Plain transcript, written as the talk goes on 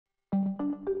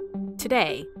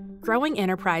Today, growing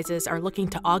enterprises are looking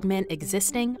to augment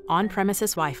existing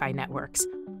on-premises Wi-Fi networks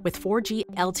with 4G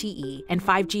LTE and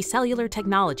 5G cellular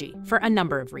technology for a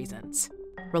number of reasons.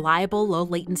 Reliable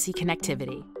low-latency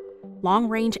connectivity,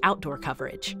 long-range outdoor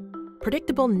coverage,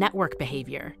 predictable network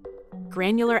behavior,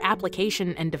 granular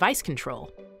application and device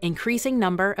control, increasing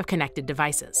number of connected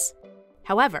devices.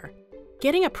 However,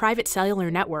 getting a private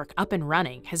cellular network up and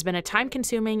running has been a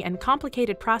time-consuming and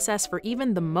complicated process for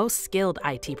even the most skilled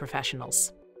IT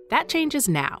professionals. That changes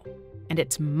now, and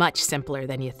it's much simpler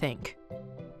than you think.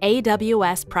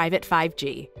 AWS Private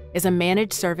 5G is a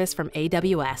managed service from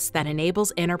AWS that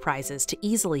enables enterprises to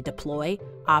easily deploy,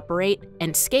 operate,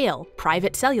 and scale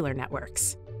private cellular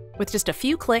networks. With just a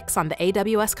few clicks on the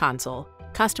AWS console,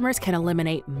 customers can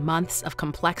eliminate months of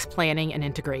complex planning and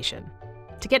integration.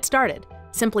 To get started,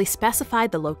 simply specify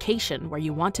the location where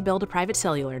you want to build a private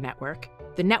cellular network,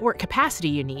 the network capacity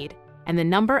you need, and the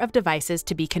number of devices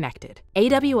to be connected.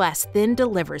 AWS then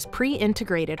delivers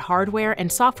pre-integrated hardware and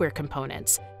software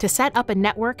components to set up a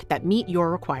network that meet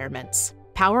your requirements.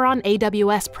 Power on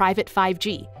AWS Private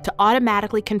 5G to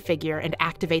automatically configure and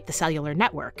activate the cellular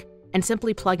network, and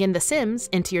simply plug in the SIMs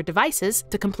into your devices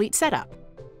to complete setup.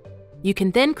 You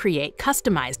can then create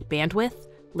customized bandwidth,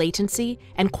 latency,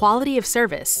 and quality of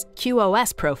service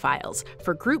QoS profiles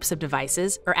for groups of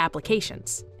devices or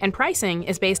applications. And pricing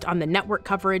is based on the network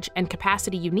coverage and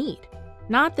capacity you need,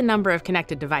 not the number of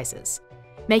connected devices,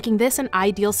 making this an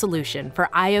ideal solution for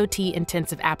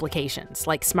IoT-intensive applications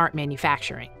like smart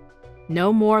manufacturing.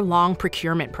 No more long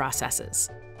procurement processes.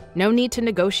 No need to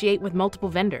negotiate with multiple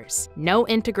vendors. No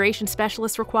integration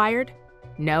specialist required.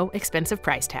 No expensive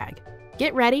price tag.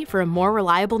 Get ready for a more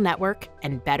reliable network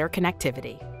and better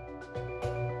connectivity.